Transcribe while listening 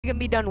can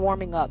be done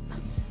warming up.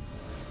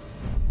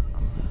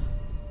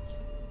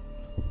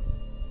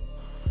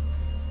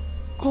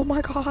 Oh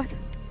my god.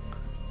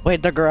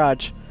 Wait, the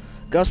garage.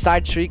 Go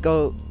side street,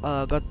 go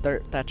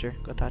Thatcher.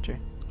 Go Thatcher.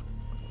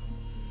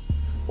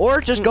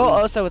 Or just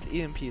go Osa with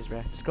EMPs,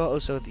 bro. Just go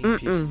Osa with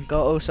EMPs.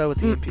 Go Osa with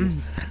EMPs.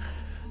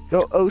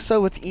 Go Osa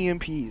with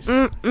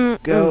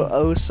EMPs. Go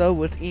Osa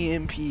with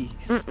EMPs.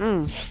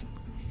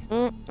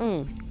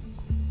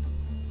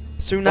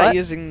 So we're not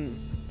using.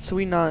 So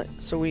we're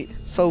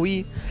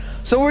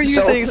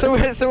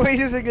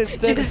using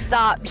extended. Just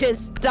stop.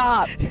 Just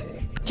stop.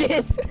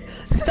 Just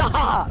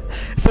stop.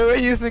 So we're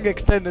using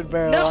extended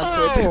barrel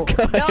on Twitch.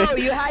 No,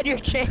 you had your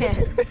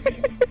chance.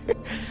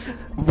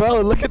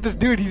 Bro, look at this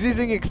dude. He's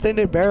using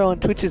extended barrel on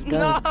Twitch's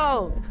gun.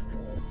 No.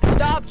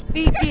 Stop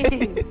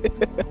speaking.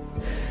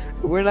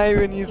 We're not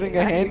even using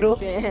a handle.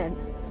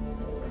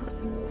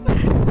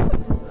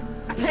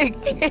 I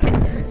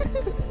can't.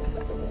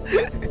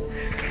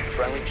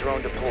 Friendly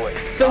drone deployed.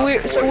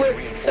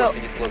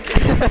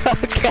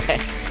 Okay.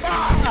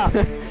 Ah!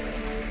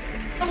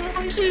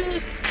 Oh,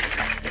 Jesus.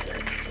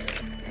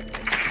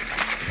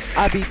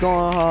 I be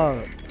going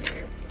hard.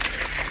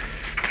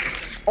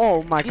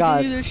 Oh my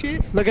god. You do this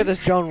shit? Look at this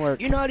drone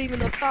work. You're not even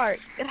the part.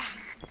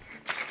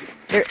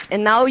 There,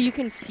 and now you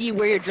can see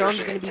where your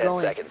drone's gonna be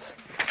going.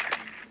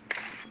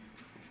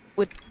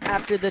 With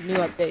after the new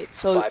update.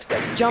 So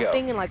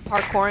jumping and like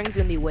parkouring is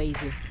gonna be way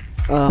easier.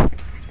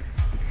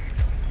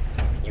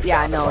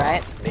 Yeah, I know,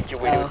 right? Make your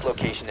way to its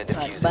location and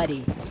defuse it.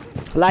 Buddy.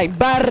 Like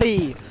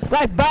Barry!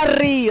 Like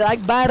Barry!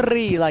 Like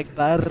Barry! Like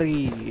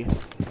Barry!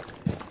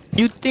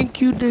 You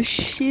think you the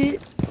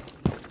shit?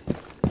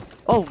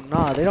 Oh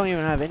nah, they don't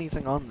even have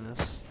anything on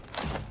this.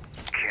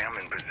 Cam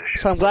in position.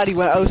 So I'm glad he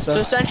went Osa. So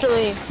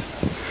essentially,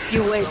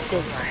 you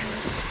wasted.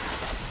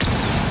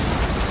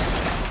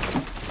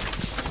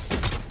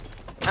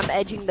 I'm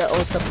edging the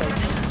Osa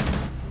first.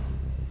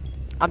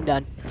 I'm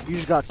done. You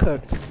just got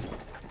cooked.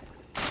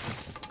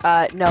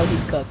 No,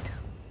 he's cooked.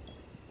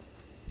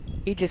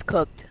 He just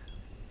cooked.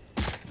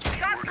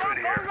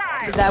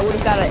 Cause I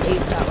would've got an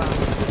ace that round.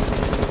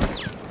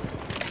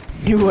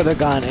 You would've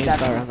gone ace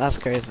that round. That's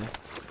crazy.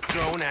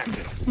 Drone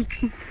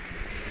active.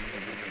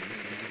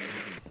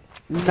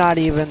 Not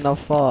even the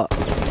fuck.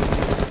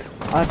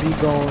 I be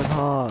going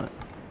hard.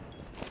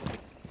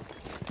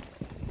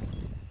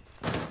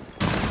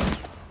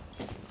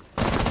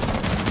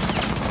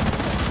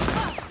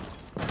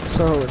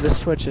 So this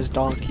switch is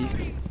donkey.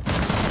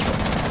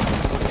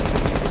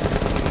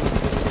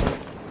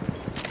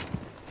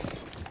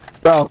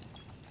 Bro.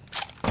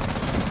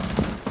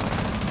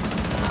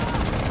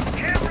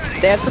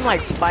 They have some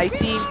like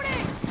spicy.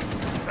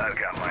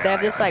 They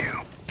have this like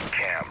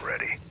Cam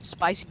ready.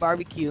 spicy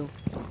barbecue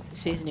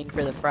seasoning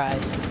for the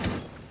fries.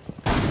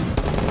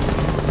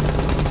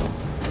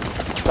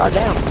 God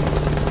damn.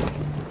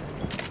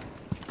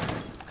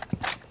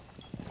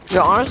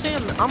 Yo, honestly,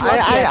 I'm lucky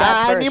I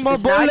got first, need more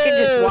 'cause now I can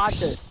just watch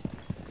bullets. this.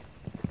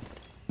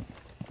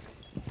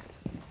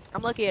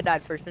 I'm lucky I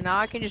died first, and now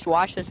I can just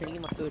watch this and eat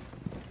my food.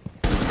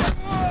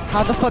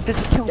 How the fuck does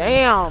it kill me?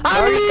 Damn,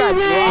 I'm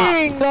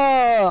leaving!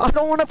 I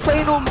don't want to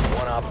play no more.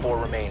 1 op 4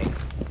 remaining.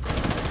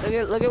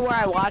 Look at where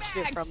I watched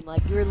it from.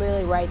 Like, you were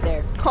literally right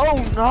there. Oh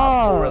 4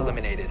 no!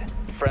 eliminated.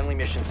 Friendly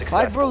mission successful.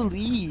 Why'd bro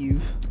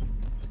leave?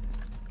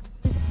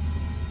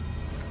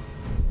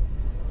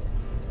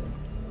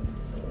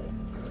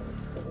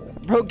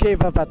 Bro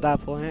gave up at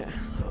that point.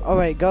 Oh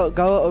wait, go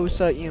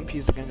Osa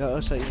EMPs again. Go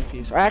Osa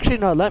EMPs. Or actually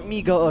no, let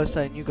me go Osa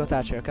and you go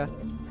Thatcher, okay?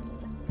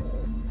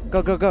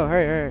 Go,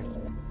 hurry.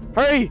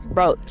 Hurry!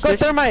 Bro, Go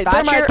thermite!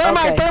 Thatcher.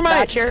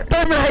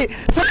 Thermite!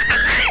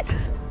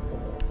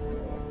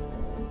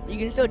 You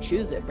can still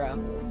choose it, bro.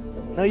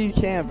 No you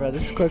can't, bro.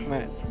 This is quick,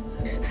 man.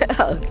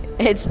 Okay.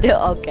 It's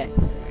still okay.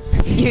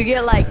 You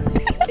get like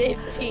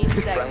 15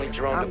 seconds. Friendly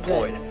drone I'm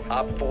deployed. good.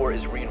 Op 4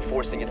 is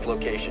reinforcing its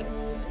location.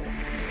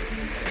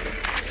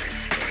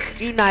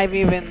 You not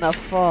even the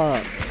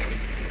fuck.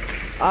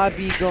 I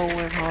be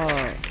going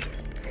hard.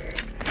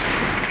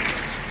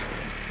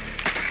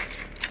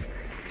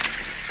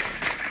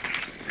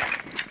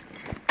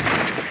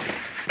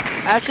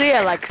 Actually,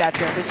 I like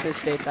Thatcher. I'm just gonna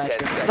stay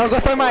Thatcher. No, go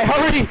thermite,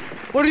 hurry!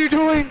 What are you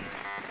doing?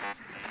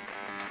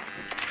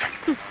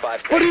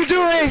 5 What are you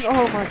seconds. doing?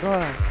 Oh my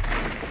god.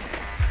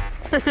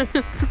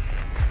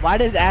 Why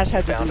does Ash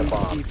have to Found do a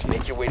bomb. GG?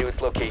 Make your way to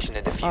its location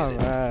and defuse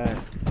it. Alright.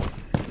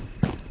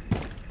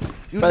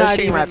 You Bro, this not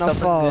chicken even wraps the up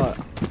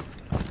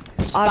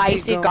fuck.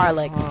 Spicy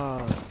garlic.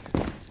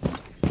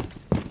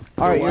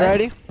 Alright, you What?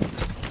 ready?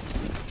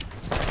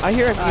 I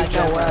hear a No, mute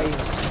where are you?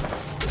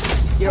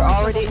 You're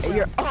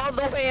all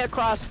the way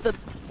across the.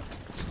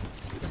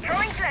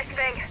 Throwing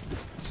flashbang.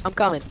 I'm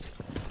coming.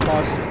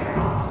 Pause.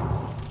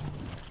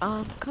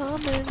 I'm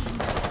coming.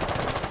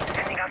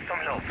 Sending out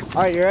some love.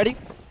 Alright, you ready?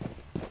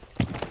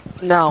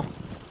 No.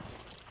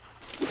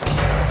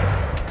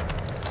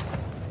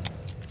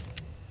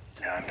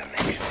 Time to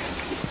make it.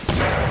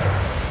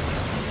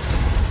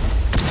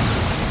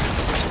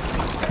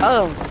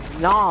 Oh,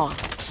 no.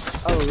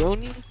 Oh,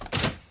 Rooney?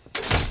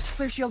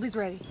 Clear shield is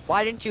ready.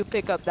 Why didn't you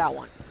pick up that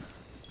one?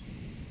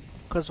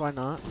 Cause why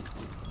not?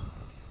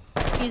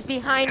 He's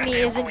behind me,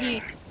 isn't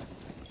he?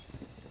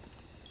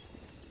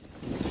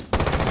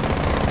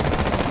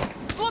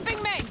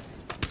 Flipping mates.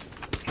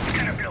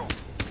 Gonna blow.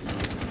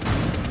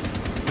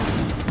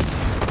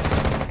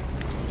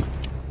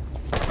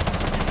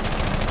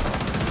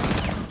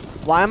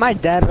 Why am I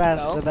dead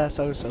ass No. the best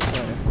Oso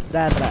player?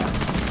 Dead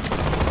ass.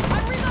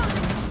 I'm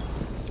reloading.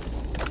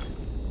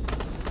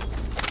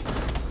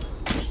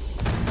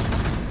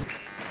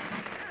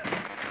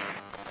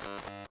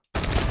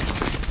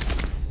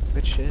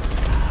 Good shit.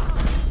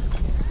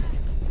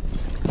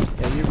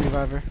 Yeah, you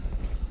reviver.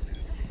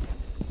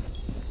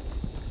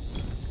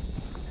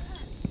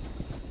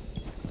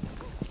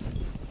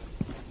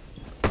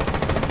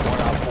 One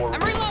op 4 I'm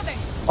remaining. reloading.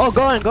 Oh,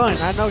 going.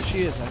 I know she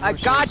is. I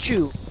got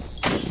you.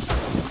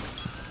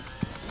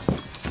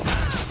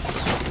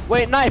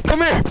 Wait, knife,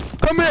 come here!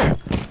 Come here!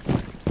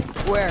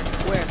 Where?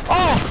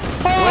 Oh!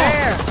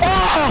 Where?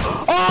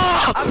 Oh!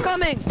 Oh! I'm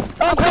coming.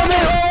 I'm coming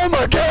home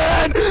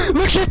again!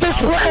 Look at this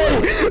play!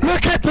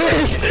 Look at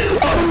this!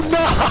 Oh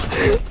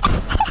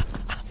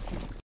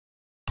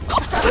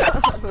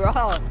no!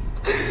 Bro.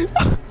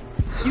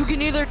 You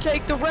can either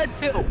take the red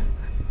pill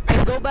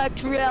and go back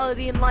to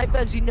reality in life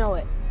as you know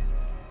it,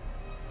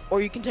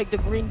 or you can take the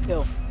green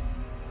pill.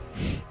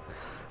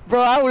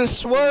 Bro, I was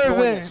swerving!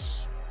 Joyous.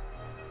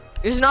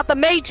 It's not the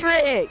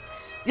Matrix!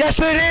 Yes,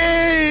 it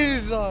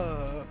is!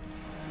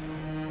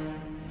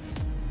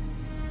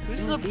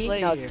 Who's the B?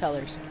 player? No, it's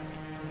Tellers.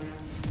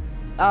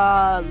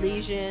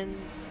 Legion,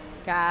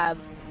 Cav,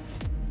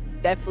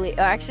 definitely.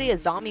 Actually, a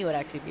zombie would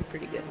actually be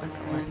pretty good. Not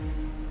gonna lie.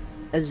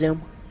 A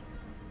Zoom.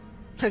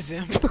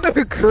 Zim.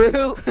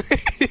 Crew.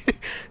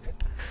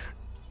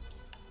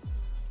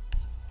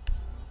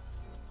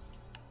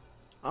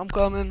 I'm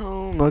coming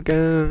home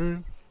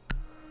again.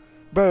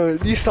 Bro,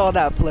 you saw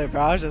that play,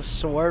 bro. I was just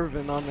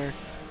swerving on her.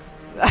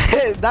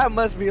 That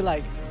must be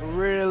like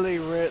really,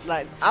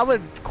 like I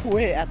would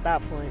quit at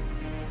that point.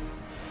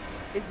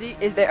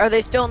 Are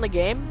they still in the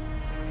game?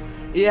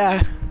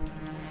 Yeah.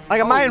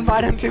 Like I might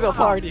invite him to the wow.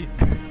 party.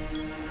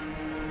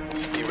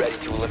 Be ready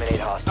to eliminate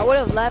I hostiles. would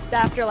have left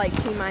after like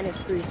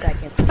T-3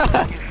 seconds. Feed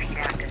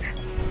active.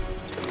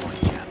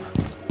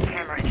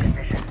 Camera in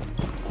position.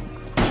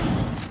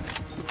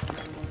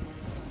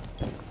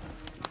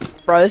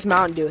 Bro, this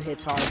Mountain Dew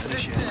hits hard.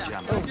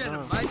 Oh,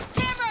 no.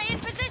 Camera in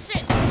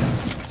position.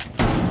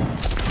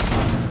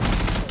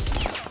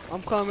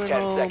 I'm coming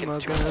 10 home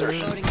seconds to insertion.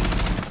 again. Loading.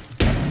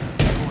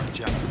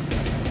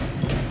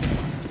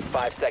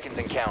 5 seconds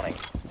and counting.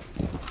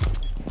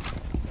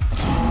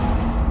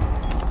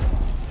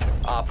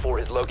 Op 4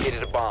 has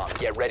located a bomb.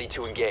 Get ready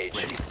to engage.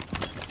 Hit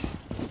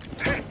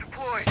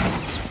deployed.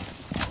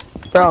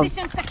 Bro,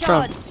 Position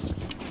secured.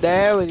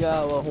 there we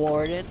go, a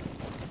Warden.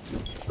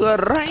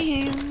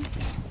 Rain.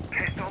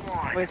 Pistol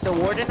one. Wait, so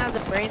Warden has a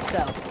brain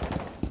cell.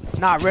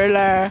 Not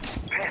really.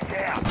 Pissed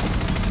out.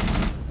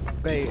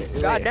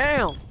 Wait. God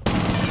damn.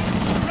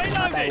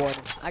 Not that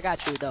Warden. I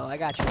got you though, I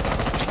got you.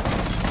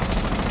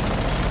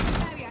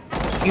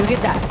 You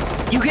get that.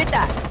 You get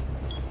that.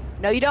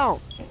 No, you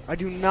don't. I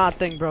do not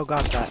think bro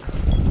got that.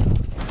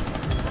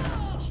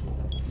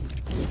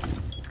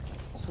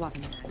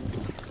 Swapping.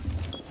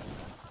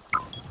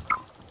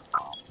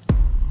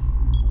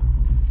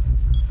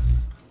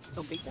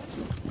 Don't beat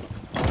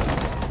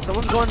that.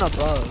 Someone's going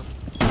above.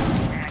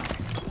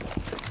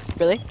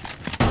 Really?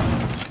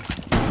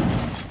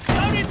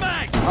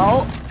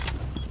 Oh.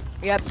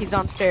 Yep, he's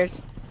on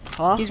stairs.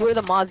 Huh? He's where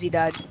the Mozzie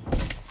died.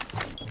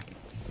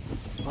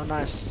 Oh,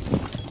 nice.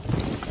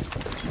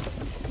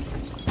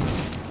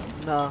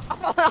 No.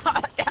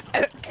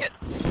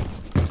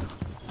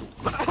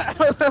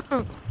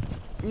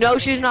 No,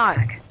 she's not.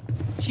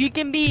 She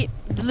can be,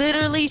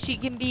 literally, she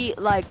can be,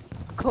 like,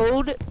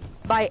 code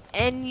by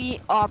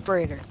any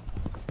operator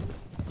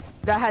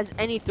that has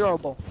any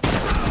throwable.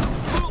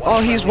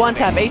 Oh, he's one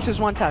tap. Ace is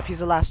one tap. He's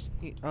the last.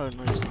 Oh,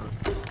 no, he's not.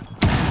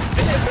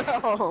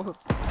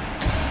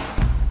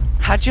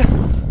 How'd you?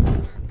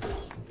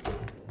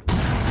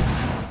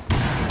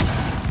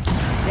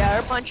 Yeah,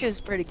 her punch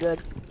is pretty good.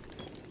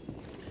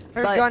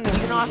 Her But gun you is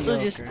can also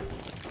just- mediocre.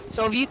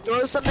 So if you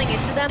throw something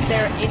into them,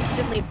 they're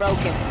instantly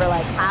broken for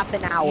like half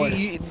an hour.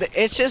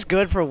 It's just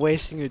good for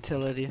wasting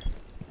utility.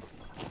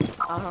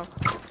 Uh-huh.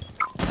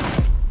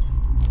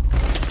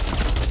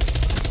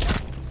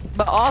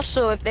 But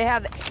also, if they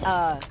have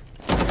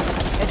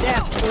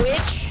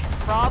Twitch,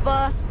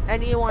 Brava,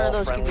 any one of All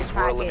those can friendlies just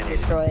were hack it and eliminated.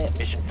 destroy it.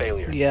 Mission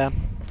failure. Yeah.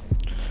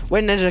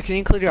 Wait, Ninja, can you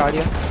include your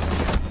audio?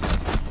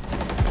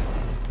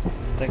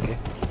 Thank you.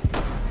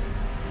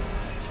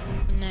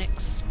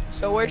 Next.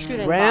 So we're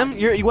shooting. Ram?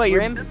 bodies. You're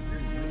Grim?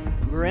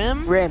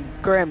 Grim?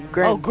 Grim.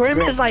 Oh,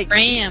 Grim is like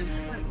Ram.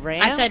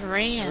 Ram. I said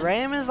Ram.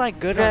 Ram is like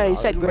good. Yeah, on, you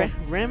said Grim.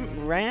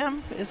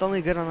 Ram is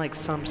only good on like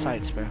some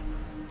sites, bro.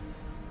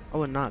 I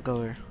would not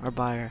go her or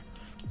buy her.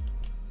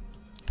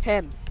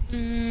 Him.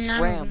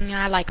 Ram.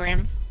 I like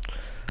Ram.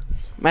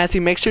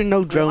 Matthew, make sure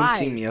no drones Why?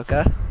 see me,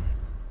 okay?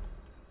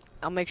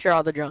 I'll make sure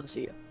all the drones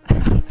see you.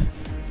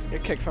 You're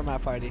kicked from my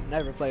party.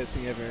 Never play with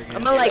me ever again.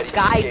 I'm gonna like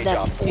guide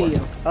them to you.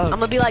 Oh. I'm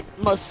gonna be like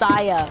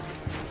Messiah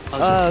I'll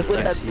just with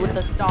relax the here. with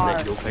the star.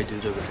 Let Yokai do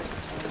the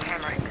rest.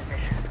 Camera in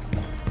position.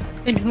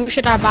 And who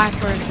should I buy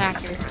for a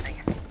tracker?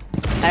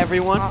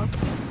 Everyone.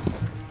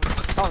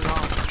 Oh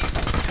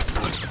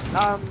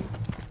no.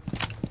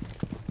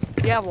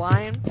 Do you have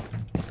lion?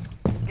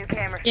 New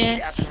camera feed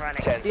Yes. up and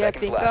running. 10 Do you have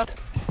seconds Finka? left.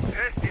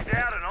 Pest is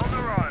out and on the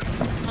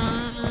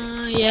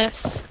run.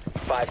 Yes.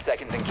 5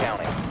 seconds and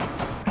counting.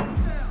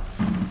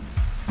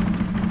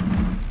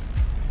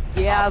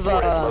 You have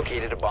Op 4 has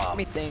located a let bomb.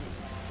 me think.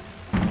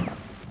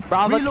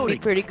 Bravo can be Reloading.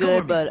 pretty Go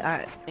good, on. but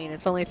I mean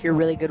it's only if you're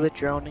really good with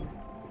droning.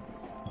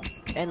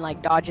 And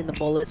like dodging the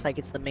bullets like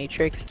it's the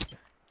Matrix.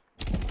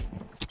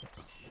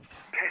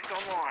 Pest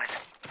online.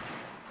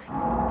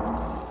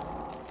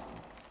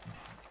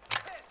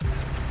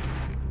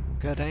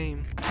 Good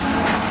aim.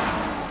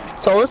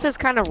 Solus is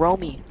kind of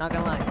roamy, not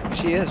gonna lie.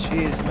 She is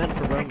meant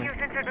for roaming.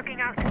 Secure sensor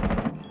looking out.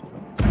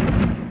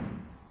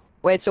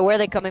 Wait, so where are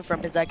they coming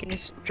from? Cause I can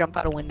just jump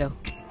out a window.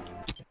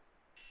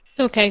 It's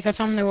okay, because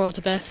I'm the world's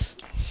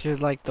best. She's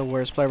like the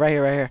worst player. Right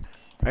here, right here.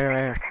 Right here, right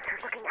here. Sensor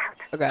looking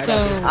out. Okay, I So,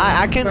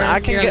 got you. I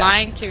can you're get.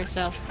 lying to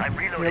yourself. I'm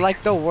reloading. You're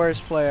like the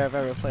worst player I've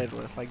ever played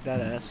with. Like that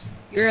ass.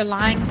 You're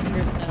lying to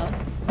yourself.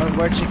 Oh,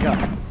 where'd she go?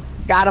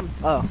 Got him.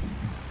 Oh.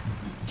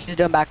 She's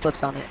doing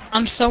backflips on it.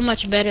 I'm so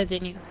much better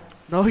than you.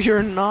 No,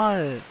 you're not.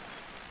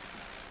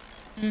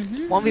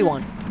 Mm-hmm.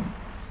 1v1.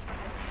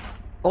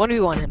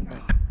 1v1 him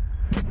then.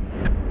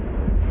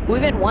 Who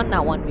even won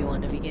that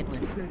 1v1 to begin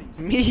with?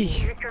 Me.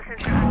 Secure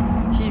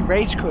sensor. He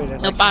rage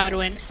quitted. Nope, I would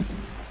win.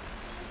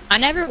 I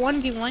never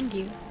 1v1'd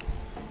you.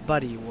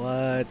 Buddy,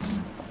 what?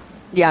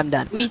 Yeah, I'm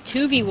done. We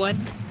 2v1.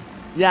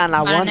 Yeah, and I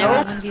I won. never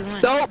Oh,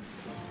 1v1. Nope.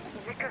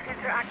 Secure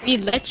sensor active. We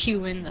let you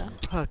win though.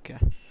 okay.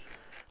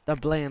 The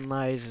blatant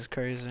lies is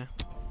crazy.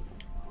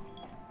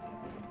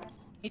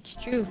 It's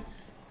true.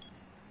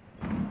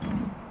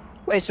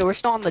 Wait, so we're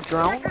still on the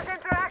drone? Secure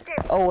sensor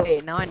active. Oh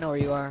wait, now I know where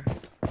you are.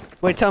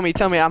 Wait, tell me.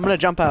 I'm gonna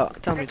jump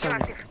out. Tell me. Sensor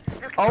active.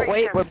 Looking Oh for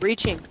wait, intel. we're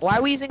breaching. Why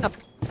are we using a?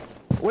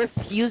 We're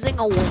fusing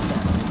a window.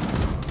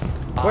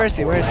 Where is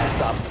he? Where is he? Last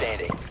stop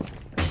standing.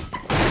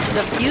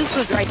 The fuse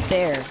was right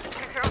there.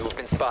 Sensor You have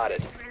been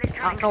spotted.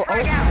 I electronic don't know.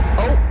 frag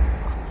out.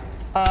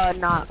 Oh.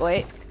 Not.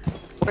 Wait.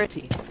 Where is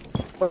he?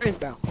 Where is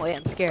bro? Wait,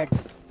 I'm scared.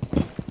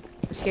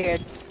 I'm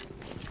scared.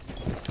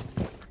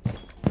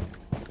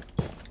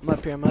 I'm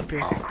up here. I'm up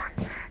here.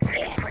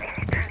 Searching for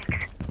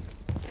electronics.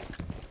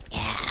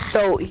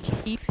 So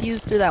he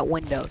fused through that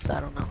window, so I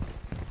don't know.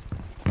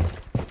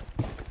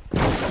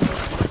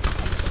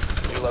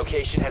 Your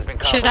location has been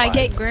compromised. Should I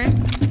get Grim?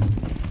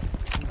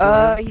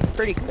 He's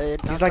pretty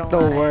good. He's not like the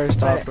gonna lie, worst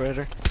but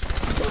operator.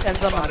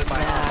 Depends on the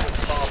map.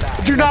 Fall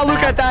back. Do not look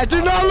at that!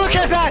 Do not look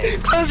at that!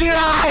 Close your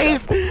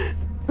eyes!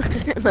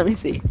 Let me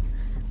see.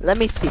 Let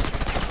me see.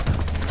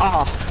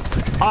 Oh.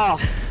 Oh.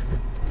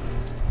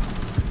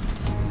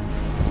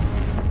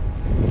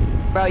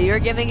 Bro, you're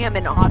giving him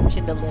an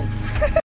option to live.